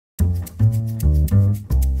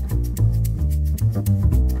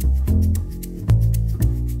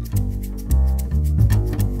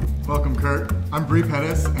Bree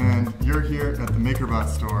Pettis, and you're here at the MakerBot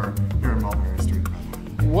store here in Mulberry Street.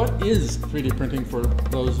 What is 3D printing for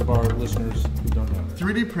those of our listeners who don't know?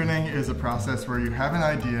 3D printing is a process where you have an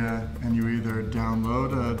idea and you either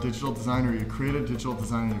download a digital design or you create a digital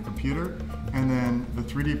design on your computer, and then the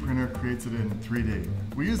 3D printer creates it in 3D.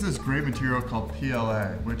 We use this great material called PLA,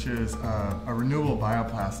 which is a renewable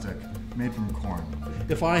bioplastic made from corn.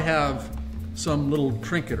 If I have some little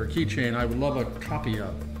trinket or keychain I would love a copy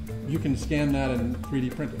of, you can scan that and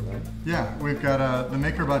 3D print it, right? Yeah, we've got the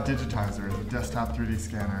MakerBot digitizer. It's a desktop 3D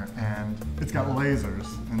scanner, and it's got lasers,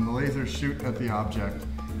 and the lasers shoot at the object,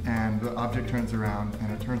 and the object turns around,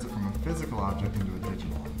 and it turns it from a physical object into a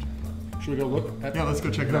digital object. Should we go look at Yeah, let's go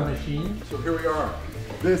check it out. the machine? So here we are.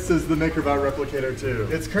 This is the MakerBot Replicator 2.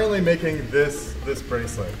 It's currently making this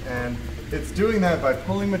bracelet, and it's doing that by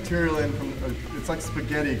pulling material in from, it's like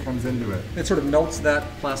spaghetti comes into it. It sort of melts that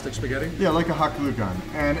plastic spaghetti? Yeah, like a hot glue gun.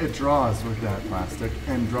 And it draws with that plastic,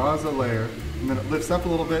 and draws a layer, and then it lifts up a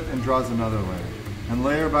little bit and draws another layer. And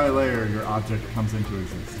layer by layer, your object comes into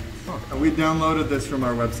existence. And we downloaded this from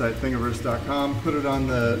our website, thingiverse.com, put it on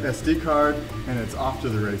the SD card, and it's off to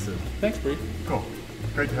the races. Thanks, Bree. Cool.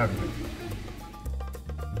 Great to have you here.